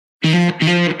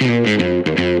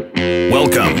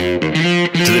Welcome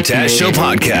to the Taz Show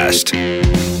podcast.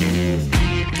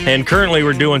 And currently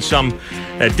we're doing some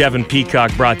that Devin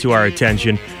Peacock brought to our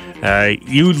attention.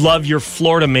 You love your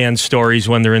Florida man stories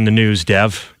when they're in the news,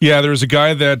 Dev. Yeah, there was a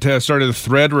guy that started a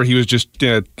thread where he was just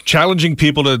challenging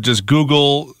people to just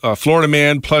Google Florida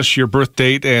man plus your birth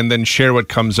date and then share what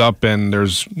comes up, and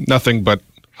there's nothing but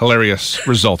hilarious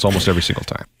results almost every single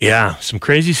time. Yeah, some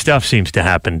crazy stuff seems to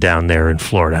happen down there in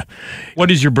Florida. What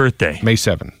is your birthday? May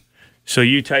 7th. So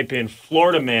you type in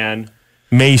Florida man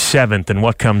May 7th, and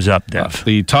what comes up, Dev?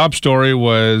 The top story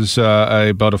was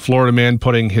about a Florida man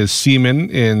putting his semen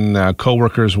in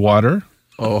coworkers' water.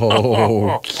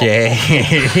 Okay.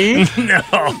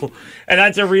 No. And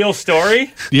that's a real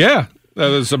story? Yeah. That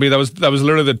was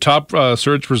literally the top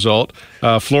search result.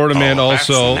 Florida man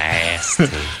also. That's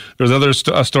nasty. There was another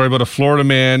story about a Florida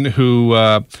man who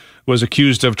was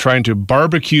accused of trying to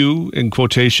barbecue, in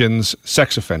quotations,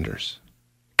 sex offenders.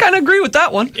 Kind of agree with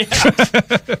that one.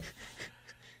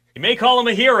 You may call him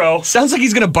a hero. Sounds like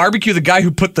he's going to barbecue the guy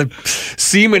who put the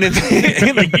semen in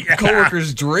the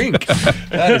coworker's drink.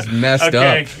 That is messed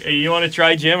up. Okay, you want to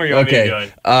try, Jim, or you want me to do it?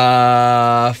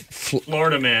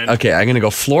 Florida man. Okay, I'm going to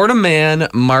go Florida man,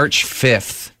 March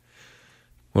 5th.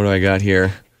 What do I got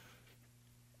here?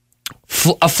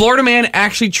 A Florida man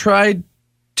actually tried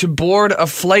to board a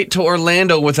flight to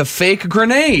Orlando with a fake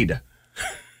grenade.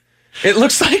 It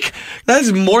looks like that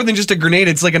is more than just a grenade.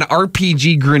 It's like an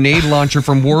RPG grenade launcher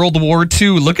from World War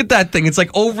II. Look at that thing. It's like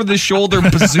over-the-shoulder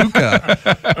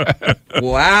bazooka.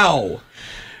 Wow.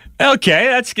 Okay,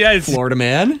 that's Florida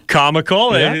man.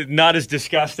 comical Yeah. and not as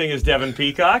disgusting as Devin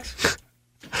Peacock's.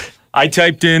 I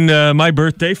typed in my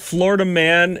birthday, Florida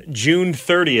man, June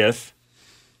 30th.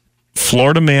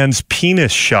 Florida man's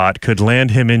penis shot could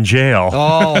land him in jail.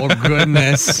 Oh,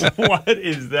 goodness. What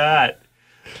is that?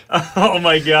 Oh,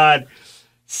 my God.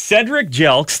 Cedric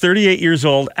Jelks, 38 years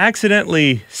old,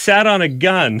 accidentally sat on a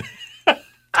gun.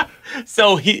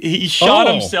 So he shot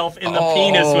himself in the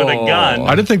penis with a gun.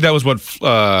 I didn't think that was what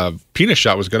penis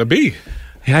shot was going to be.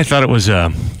 Yeah, I thought it was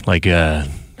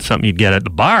something you'd get at the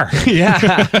bar.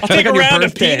 Yeah. I'll take a round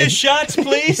of penis shots,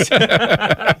 please.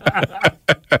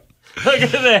 Look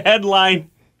at the headline.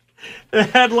 The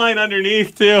headline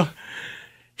underneath, too.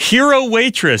 Hero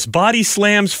waitress body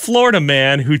slams Florida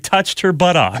man who touched her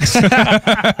buttocks.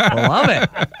 Love it.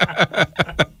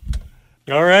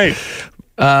 All right.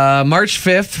 March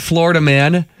 5th, Florida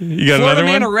man. You got Florida another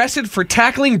man one? arrested for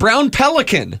tackling brown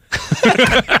pelican.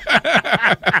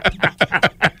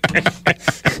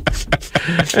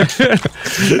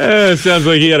 Sounds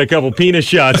like he had a couple penis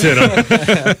shots in him. I don't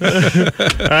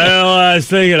know what I was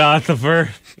thinking, Othifer.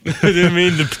 I didn't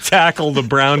mean to tackle the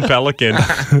brown pelican.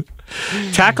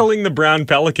 Tackling the brown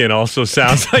pelican also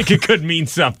sounds like it could mean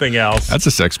something else. That's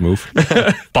a sex move.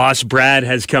 Boss Brad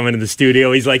has come into the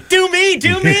studio. He's like, do me.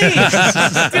 Do me.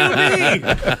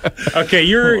 Okay,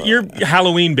 you're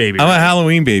Halloween baby. I'm a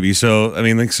Halloween baby, so, I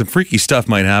mean, like some freaky stuff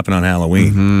might happen on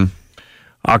Halloween. Mm-hmm.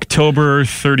 October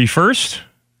 31st.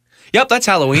 Yep, that's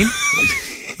Halloween.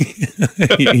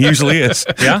 It usually is.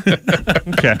 Yeah?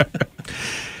 Okay.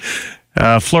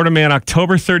 Florida man,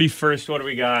 October 31st. What do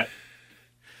we got?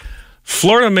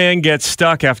 Florida man gets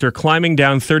stuck after climbing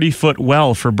down 30-foot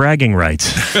well for bragging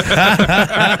rights. Yeah.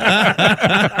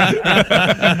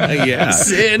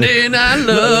 Sending our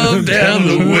love down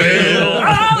the well.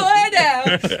 All the way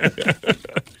down.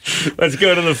 Let's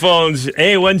go to the phones.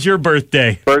 Hey, when's your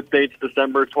birthday? Birthday's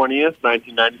December 20th,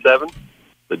 1997.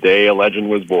 The day a legend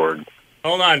was born.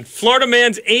 Hold on. Florida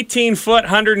man's 18-foot,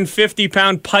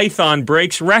 150-pound python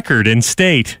breaks record in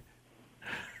state.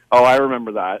 Oh, I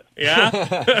remember that.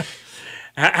 Yeah?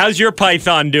 How's your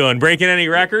python doing? Breaking any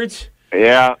records?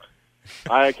 Yeah.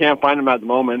 I can't find him at the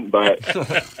moment, but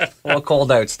Well, cold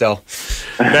out still.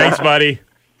 Thanks, buddy.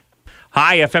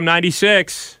 Hi, FM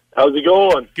 96. how's it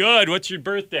going? Good. What's your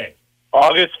birthday?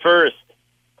 August 1st.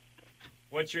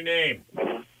 What's your name?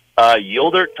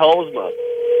 Yildert Talsma.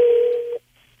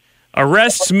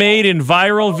 Arrests made in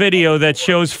viral video that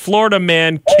shows Florida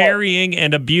man carrying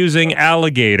and abusing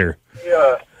alligator.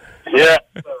 Yeah.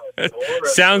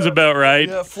 Sounds about right.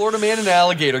 Yeah, Florida man and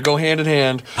alligator go hand in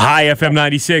hand. Hi, FM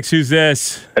 96. Who's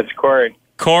this? It's Corey.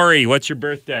 Corey, what's your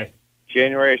birthday?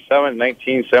 January 7th,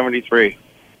 1973.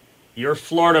 Your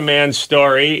Florida man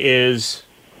story is...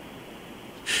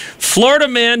 Florida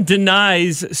man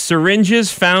denies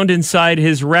syringes found inside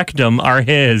his rectum are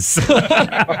his.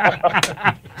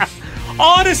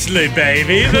 Honestly,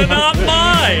 baby, they're not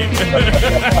mine.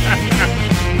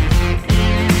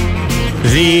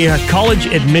 The college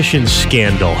admissions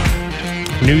scandal.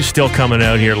 News still coming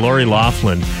out here. Lori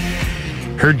Loughlin,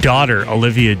 Her daughter,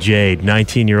 Olivia Jade,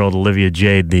 19-year-old Olivia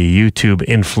Jade, the YouTube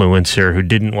influencer who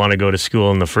didn't want to go to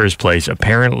school in the first place,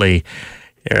 apparently,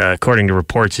 according to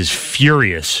reports, is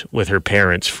furious with her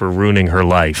parents for ruining her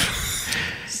life.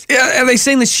 Are they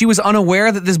saying that she was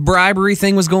unaware that this bribery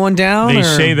thing was going down? They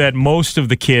say that most of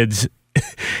the kids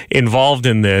involved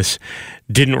in this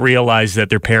didn't realize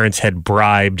that their parents had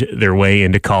bribed their way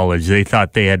into college. They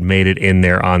thought they had made it in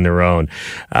there on their own.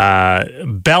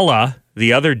 Bella,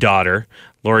 the other daughter,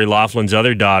 Lori Loughlin's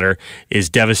other daughter, is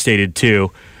devastated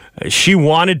too. She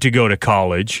wanted to go to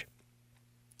college.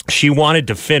 She wanted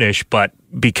to finish, but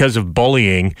because of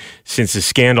bullying, since the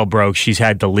scandal broke, she's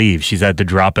had to leave. She's had to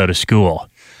drop out of school.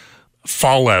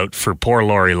 Fallout for poor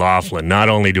Lori Loughlin. Not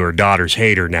only do her daughters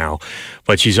hate her now,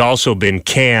 but she's also been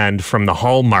canned from the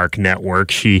Hallmark network.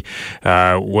 She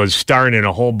was starring in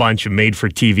a whole bunch of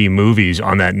made-for-TV movies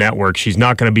on that network. She's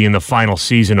not going to be in the final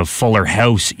season of Fuller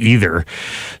House either.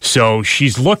 So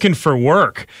she's looking for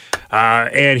work.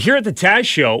 And here at the Taz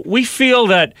Show, we feel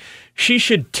that she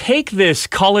should take this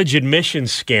college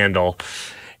admissions scandal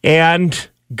and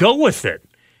go with it.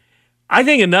 I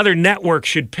think another network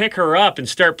should pick her up and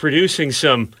start producing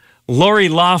some Lori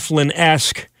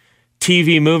Loughlin-esque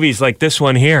TV movies like this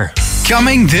one here.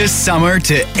 Coming this summer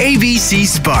to ABC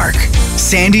Spark,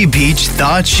 Sandy Beach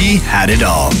thought she had it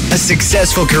all. A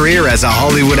successful career as a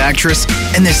Hollywood actress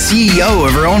and the CEO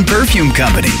of her own perfume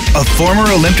company. A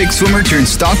former Olympic swimmer turned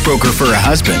stockbroker for her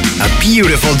husband. A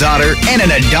beautiful daughter and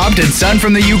an adopted son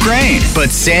from the Ukraine. But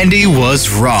Sandy was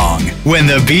wrong. When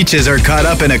the Beaches are caught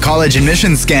up in a college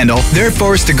admissions scandal, they're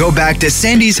forced to go back to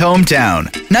Sandy's hometown,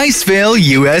 Niceville,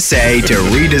 USA, to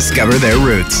rediscover their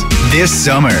roots. This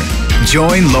summer,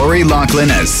 join Lori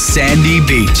Loughlin as Sandy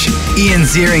Beach, Ian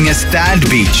Ziering as Thad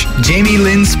Beach, Jamie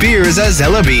Lynn Spears as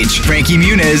Ella Beach, Frankie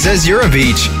Muniz as Yura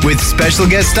Beach, with special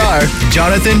guest star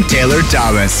Jonathan Taylor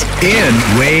Thomas in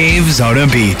Waves on a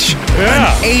Beach, an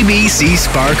ABC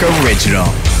Spark original.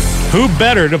 Who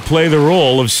better to play the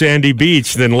role of Sandy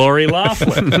Beach than Lori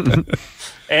Loughlin?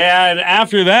 And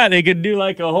after that, they could do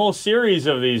like a whole series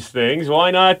of these things.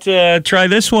 Why not try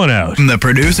this one out? From the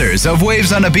producers of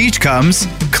Waves on a Beach comes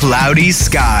Cloudy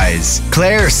Skies.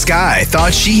 Claire Sky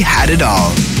thought she had it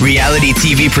all. Reality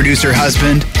TV producer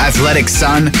husband, athletic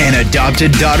son, and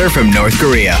adopted daughter from North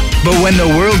Korea. But when the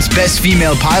world's best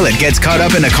female pilot gets caught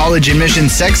up in a college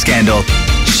admissions sex scandal,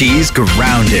 she's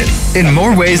grounded in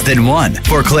more ways than one.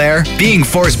 For Claire, being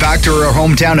forced back to her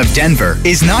hometown of Denver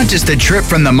is not just a trip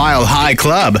from the Mile High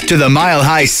Club to the Mile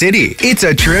High City. It's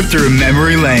a trip through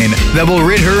memory lane that will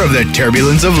rid her of the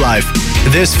turbulence of life.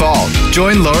 This fall,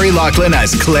 join Lori Loughlin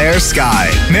as Claire Sky,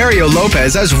 Mario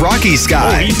Lopez as Rocky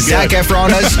Sky, Zac Efron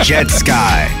as Jet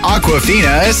Sky,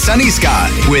 Aquafina as Sunny Sky,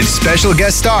 with special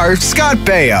guest star Scott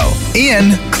Baio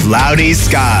in Cloudy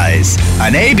Skies,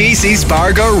 an ABC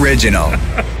Spark original.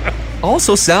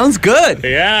 Also sounds good.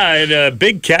 Yeah, and a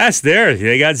big cast there.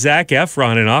 They got Zac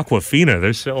Efron and Aquafina.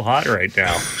 They're so hot right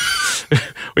now.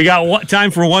 We got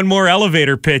time for one more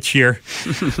elevator pitch here.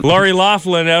 Lori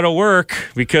Loughlin out of work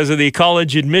because of the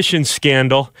college admissions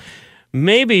scandal.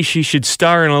 Maybe she should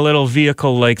star in a little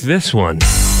vehicle like this one.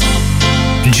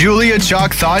 Julia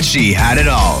Chalk thought she had it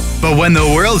all. But when the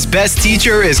world's best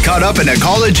teacher is caught up in a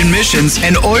college admissions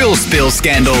and oil spill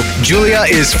scandal, Julia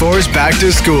is forced back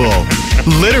to school.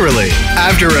 Literally.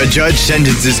 After a judge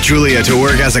sentences Julia to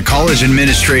work as a college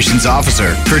administrations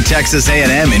officer for Texas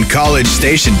A&M in College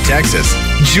Station, Texas,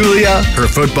 Julia, her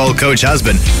football coach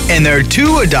husband, and their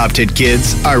 2 adopted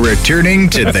kids are returning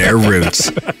to their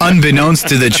roots. Unbeknownst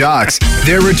to the Chalks,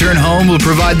 their return home will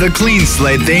provide the clean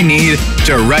slate they need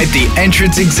to write the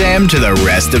entrance exam to the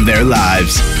rest of their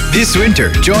lives. This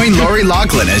winter, join Lori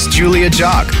Loughlin as Julia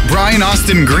Chalk, Brian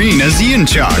Austin Green as Ian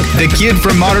Chalk, the kid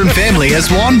from Modern Family as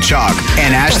Juan Chalk,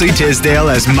 and Ashley Tisdale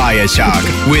as Maya Chalk,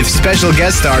 with special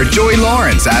guest star Joy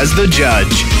Lawrence as the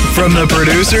judge. From the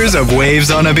producers of Waves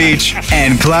on a Beach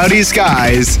and Cloudy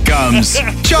Skies comes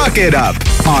Chalk It Up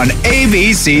on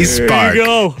ABC Spark. There you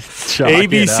go.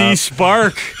 ABC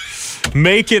Spark.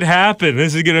 Make it happen.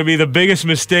 This is going to be the biggest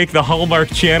mistake the Hallmark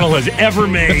Channel has ever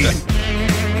made.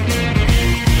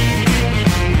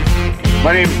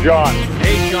 My name's John.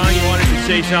 Hey, John, you wanted to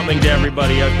say something to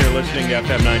everybody out there listening to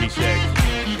FM 96.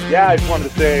 Yeah, I just wanted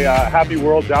to say happy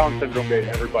World Down Syndrome Day to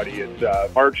everybody.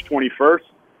 It's March 21st.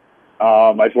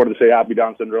 I just wanted to say happy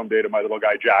Down Syndrome Day to my little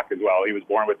guy Jack as well. He was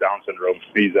born with Down syndrome.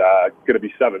 He's going to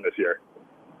be 7 this year.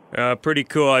 Pretty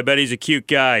cool. I bet he's a cute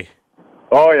guy.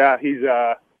 Oh, yeah. He's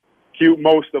cute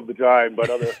most of the time, but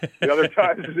the other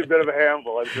times it's a bit of a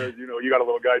handful. I'm sure you got a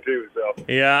little guy too. So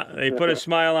Yeah, they put a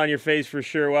smile on your face for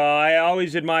sure. Well, I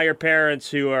always admire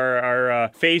parents who are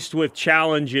faced with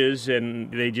challenges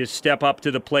and they just step up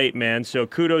to the plate, man. So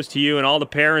kudos to you and all the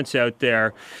parents out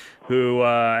there who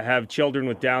have children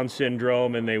with Down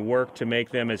syndrome and they work to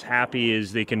make them as happy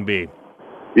as they can be.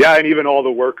 yeah, and even all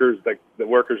the workers, the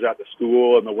workers at the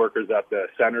school and the workers at the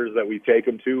centers that we take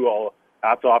them to, all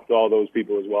hats off to all those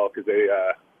people as well, because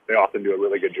they often do a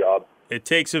really good job. It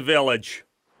takes a village.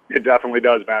 It definitely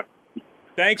does, man.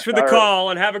 Thanks for the All right. call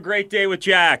and have a great day with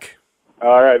Jack.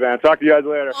 All right, man. Talk to you guys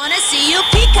later. Wanna see you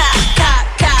peacock.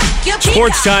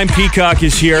 Sports Time Peacock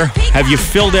is here. Have you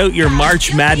filled out your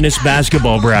March Madness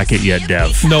basketball bracket yet,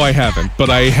 Dev? No, I haven't, but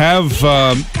I have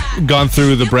gone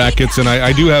through the brackets, and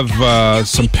I do have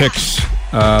some picks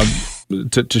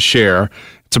to share,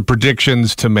 some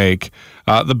predictions to make.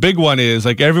 The big one is,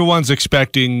 everyone's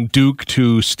expecting Duke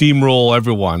to steamroll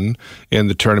everyone in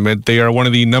the tournament. They are one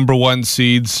of the number one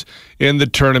seeds in the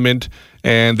tournament,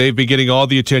 and they've been getting all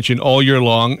the attention all year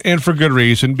long, and for good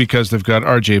reason, because they've got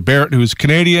R.J. Barrett, who's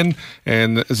Canadian,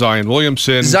 and Zion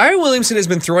Williamson. Zion Williamson has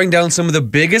been throwing down some of the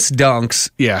biggest dunks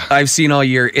Yeah. I've seen all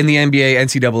year in the NBA,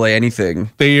 NCAA,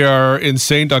 anything. They are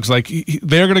insane dunks.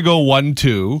 They're going to go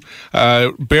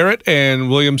 1-2. Barrett and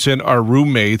Williamson are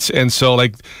roommates, and so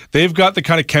they've got the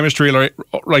kind of chemistry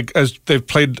as they've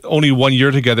played only 1 year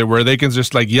together, where they can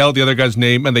just yell the other guy's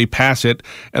name and they pass it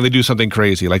and they do something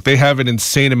crazy. They have an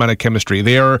insane amount of chemistry.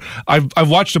 I've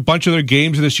watched a bunch of their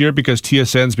games this year because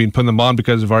TSN's been putting them on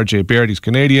because of RJ Barrett. He's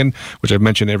Canadian, which I've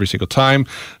mentioned every single time.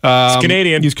 He's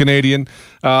Canadian.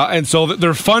 And so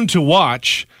they're fun to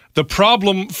watch. The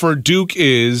problem for Duke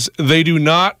is they do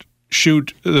not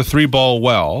shoot the three ball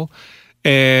well,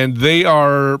 and they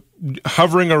are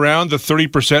hovering around the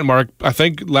 30% mark. I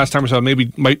think last time I saw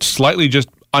might slightly just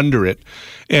under it.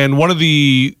 And one of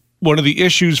the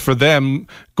issues for them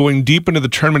going deep into the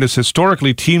tournament is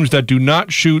historically teams that do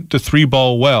not shoot the three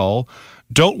ball well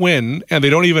don't win, and they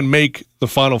don't even make the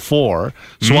Final Four.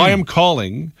 So I am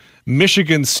calling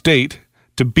Michigan State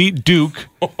to beat Duke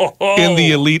in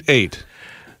the Elite Eight.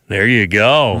 There you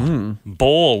go.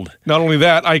 Bold. Not only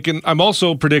that, I'm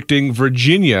also predicting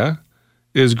Virginia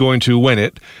is going to win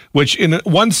it, which in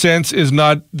one sense is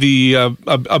not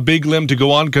a big limb to go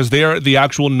on because they are the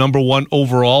actual number one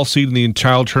overall seed in the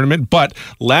entire tournament. But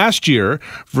last year,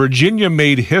 Virginia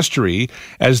made history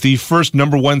as the first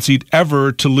number one seed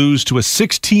ever to lose to a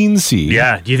 16 seed.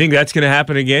 Yeah. Do you think that's going to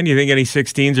happen again? Do you think any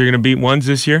 16s are going to beat ones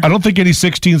this year? I don't think any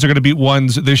 16s are going to beat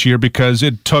ones this year because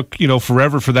it took,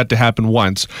 forever for that to happen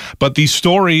once. But the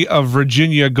story of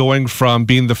Virginia going from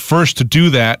being the first to do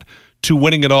that to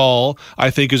winning it all, I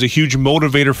think, is a huge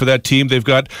motivator for that team. They've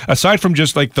got, aside from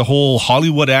just the whole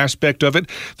Hollywood aspect of it,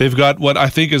 they've got what I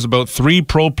think is about 3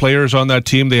 pro players on that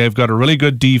team. They have got a really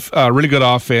good really good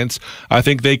offense. I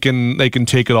think they can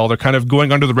take it all. They're kind of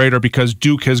going under the radar because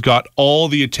Duke has got all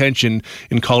the attention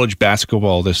in college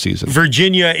basketball this season.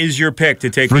 Virginia is your pick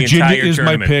to take the entire tournament. Virginia is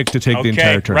my pick to take the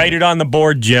entire tournament. Write it on the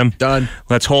board, Jim. Done.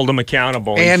 Let's hold them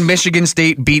accountable. And Michigan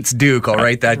State beats Duke. I'll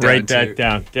write that down. Write that too.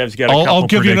 down. Dev's got a couple I'll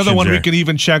give you another one. predictions We can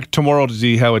even check tomorrow to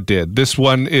see how it did. This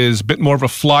one is a bit more of a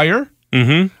flyer,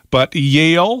 but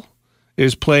Yale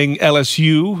is playing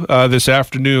LSU this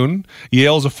afternoon.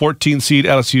 Yale's a 14 seed.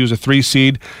 LSU is a 3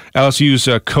 seed. LSU's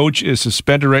coach is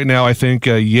suspended right now. I think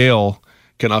Yale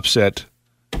can upset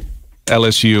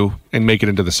LSU and make it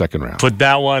into the second round. Put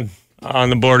that one on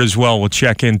the board as well. We'll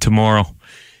check in tomorrow.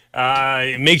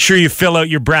 Make sure you fill out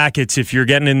your brackets. If you're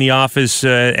getting in the office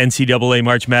NCAA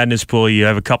March Madness pool, you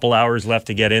have a couple hours left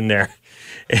to get in there.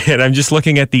 And I'm just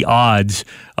looking at the odds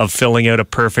of filling out a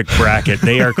perfect bracket.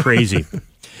 They are crazy.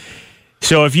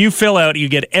 So if you fill out, you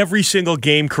get every single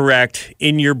game correct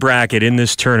in your bracket in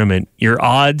this tournament, your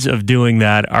odds of doing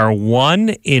that are 1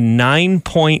 in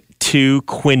 9.2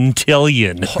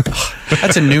 quintillion.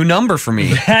 That's a new number for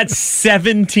me. That's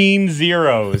 17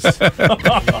 zeros.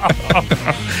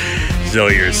 So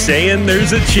you're saying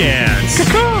there's a chance.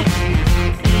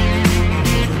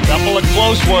 Couple of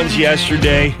close ones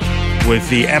yesterday with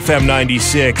the FM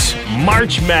 96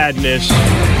 March Madness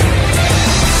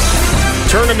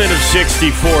Tournament of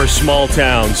 64 small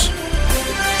towns.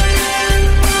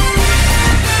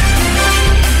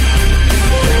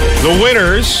 The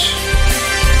winners,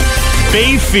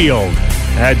 Bayfield,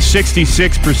 had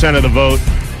 66% of the vote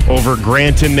over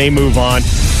Granton. They move on.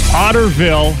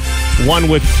 Otterville won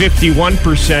with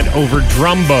 51% over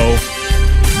Drumbo.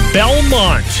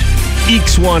 Belmont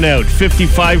ekes one out,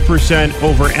 55%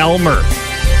 over Elmer.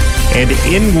 And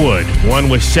Inwood won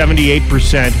with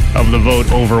 78% of the vote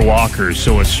over Walker.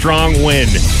 So a strong win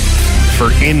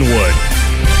for Inwood.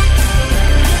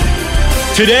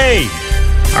 Today,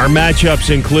 our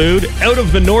matchups include, out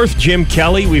of the north, Jim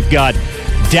Kelly, we've got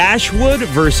Dashwood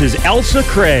versus Elsa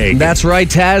Craig. That's right,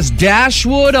 Taz.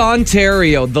 Dashwood,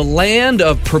 Ontario, the land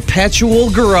of perpetual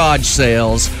garage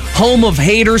sales. Home of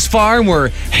Haters Farm, where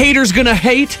haters gonna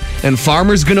hate and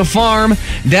farmers gonna farm.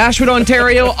 Dashwood,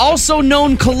 Ontario, also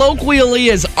known colloquially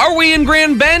as Are We in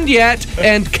Grand Bend Yet?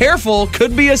 And careful,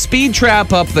 could be a speed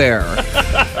trap up there.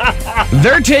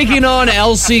 They're taking on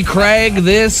Elsie Craig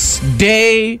this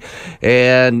day.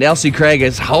 And Elsie Craig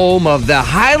is home of the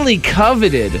highly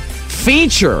coveted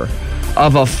feature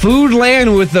of a food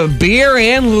land with a beer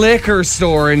and liquor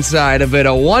store inside of it.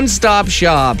 A one-stop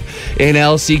shop in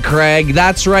Elsie Craig.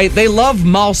 That's right. They love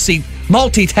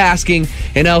multitasking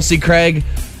in Elsie Craig.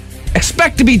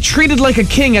 Expect to be treated like a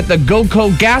king at the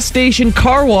GoCo gas station,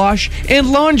 car wash,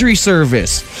 and laundry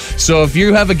service. So if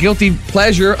you have a guilty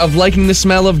pleasure of liking the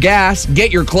smell of gas,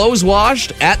 get your clothes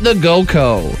washed at the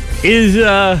GoCo.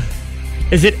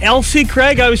 Is it Elsie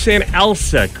Craig? I was saying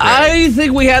Elsa Craig. I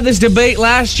think we had this debate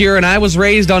last year, and I was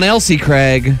raised on Elsie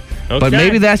Craig. Okay. But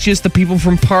maybe that's just the people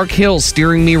from Park Hill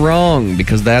steering me wrong,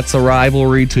 because that's a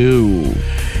rivalry too.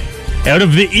 Out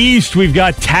of the east, we've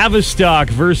got Tavistock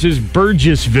versus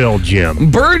Burgessville,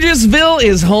 Jim. Burgessville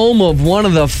is home of one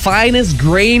of the finest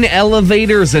grain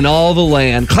elevators in all the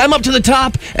land. Climb up to the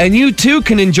top, and you too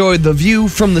can enjoy the view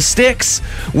from the sticks.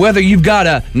 Whether you've got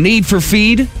a need for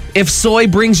feed, if soy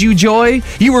brings you joy,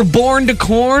 you were born to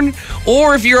corn,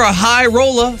 or if you're a high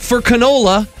roller for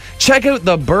canola, check out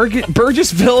the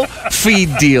Burgessville feed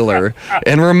dealer.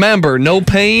 And remember, no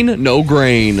pain, no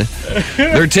grain.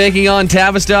 They're taking on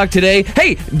Tavistock today.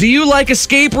 Hey, do you like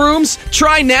escape rooms?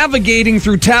 Try navigating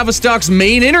through Tavistock's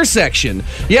main intersection.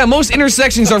 Yeah, most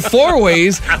intersections are four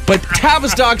ways, but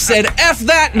Tavistock said, F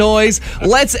that noise,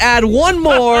 let's add one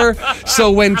more, so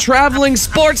when traveling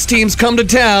sports teams come to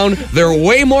town, they're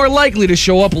way more likely to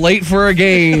show up late for a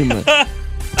game.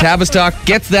 Tavistock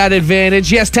gets that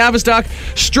advantage. Yes, Tavistock,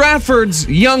 Stratford's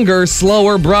younger,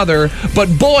 slower brother, but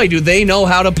boy, do they know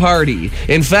how to party.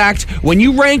 In fact, when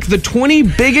you rank the 20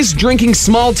 biggest drinking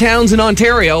small towns in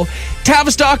Ontario,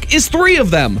 Tavistock is 3 of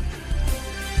them.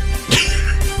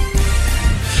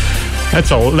 That's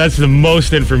the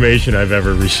most information I've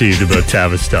ever received about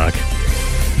Tavistock.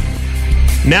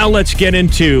 Now let's get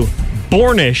into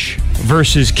Bornish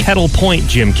versus Kettle Point,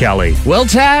 Jim Kelly. Well,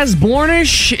 Taz,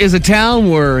 Bornish is a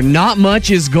town where not much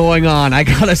is going on. I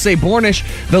gotta say, Bornish,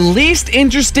 the least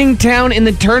interesting town in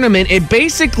the tournament. It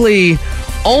basically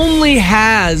only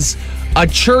has a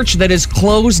church that is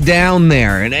closed down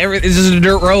there, and this is a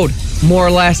dirt road, more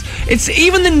or less. It's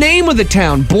even the name of the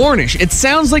town, Bornish. It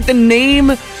sounds like the name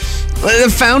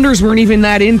the founders weren't even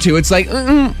that into. It's like,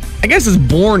 I guess it's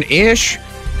Born-ish.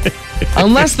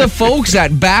 Unless the folks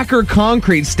at Backer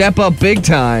Concrete step up big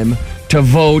time to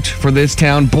vote for this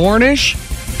town, Bornish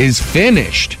is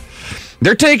finished.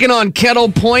 They're taking on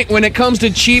Kettle Point when it comes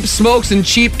to cheap smokes and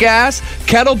cheap gas.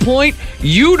 Kettle Point,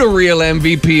 you the real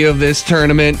MVP of this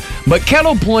tournament. But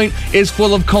Kettle Point is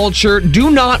full of culture.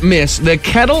 Do not miss the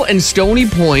Kettle and Stony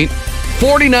Point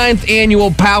 49th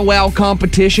annual powwow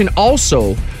competition.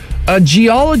 Also, a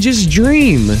geologist's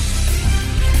dream.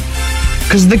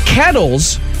 Because the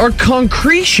kettles are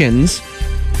concretions,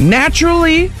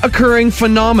 naturally occurring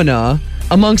phenomena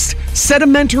amongst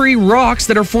sedimentary rocks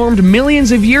that are formed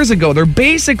millions of years ago. They're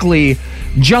basically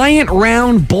giant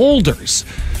round boulders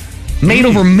made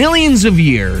over millions of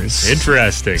years.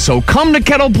 Interesting. So come to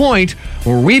Kettle Point,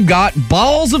 where we've got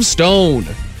balls of stone.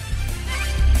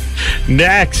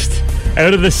 Next,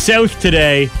 out of the south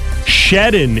today,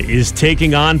 Shedden is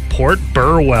taking on Port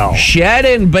Burwell.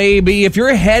 Shedden, baby. If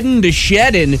you're heading to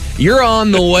Shedden, you're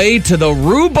on the way to the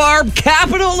rhubarb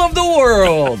capital of the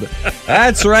world.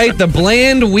 That's right, the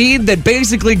bland weed that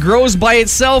basically grows by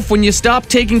itself when you stop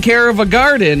taking care of a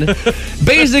garden.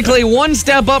 Basically, one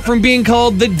step up from being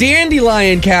called the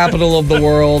dandelion capital of the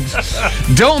world.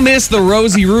 Don't miss the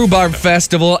Rosie Rhubarb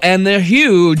Festival and the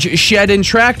huge Shedden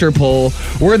tractor pull,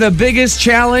 where the biggest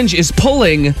challenge is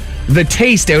pulling the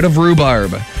taste out of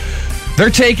rhubarb. They're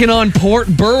taking on Port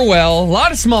Burwell. A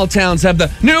lot of small towns have the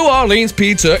New Orleans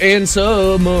pizza and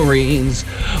submarines,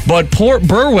 but Port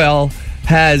Burwell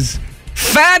has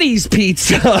Fatty's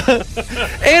Pizza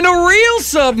and a real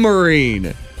submarine.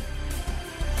 And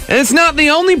it's not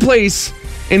the only place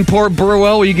in Port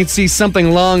Burwell where you can see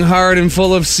something long, hard, and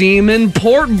full of semen.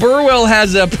 Port Burwell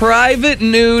has a private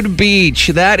nude beach.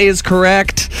 That is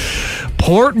correct.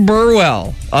 Port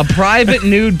Burwell, a private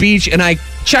nude beach, and I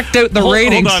checked out the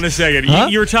ratings. Hold on a second. Huh?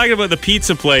 You were talking about the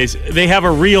pizza place. They have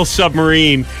a real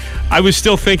submarine. I was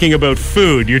still thinking about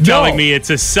food. You're telling me it's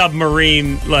a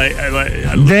submarine,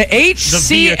 The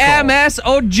HCMS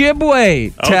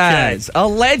Ojibwe, Taz. A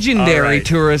legendary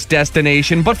tourist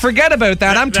destination. But forget about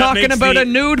that. I'm talking about a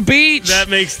nude beach. That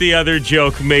makes the other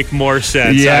joke make more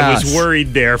sense. Yes. I was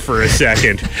worried there for a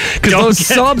second. Because those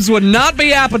subs would not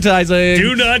be appetizing.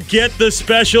 Do not get the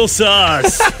special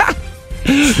sauce.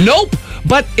 Nope.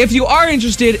 But if you are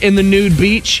interested in the nude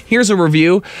beach, here's a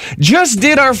review. Just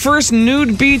did our first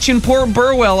nude beach in Port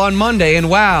Burwell on Monday, and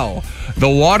wow, the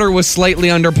water was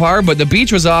slightly under par, but the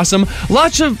beach was awesome.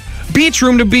 Lots of beach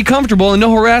room to be comfortable and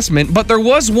no harassment, but there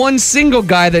was one single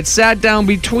guy that sat down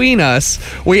between us.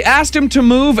 We asked him to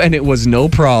move, and it was no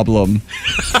problem.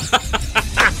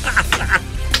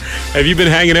 Have you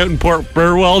been hanging out in Port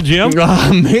Burwell, Jim?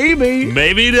 Maybe.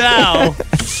 Maybe now.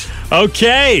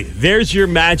 Okay, there's your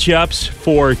matchups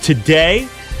for today.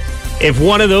 If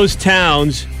one of those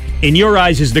towns, in your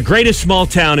eyes, is the greatest small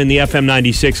town in the FM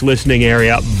 96 listening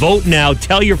area, vote now.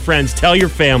 Tell your friends, tell your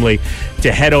family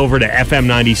to head over to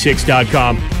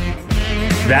fm96.com.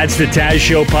 That's the Taz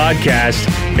Show podcast.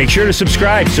 Make sure to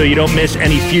subscribe so you don't miss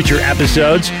any future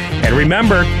episodes. And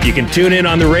remember, you can tune in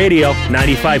on the radio,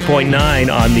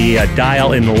 95.9 on the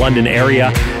dial in the London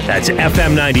area. That's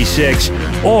FM 96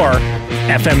 or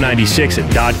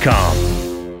fm96.com.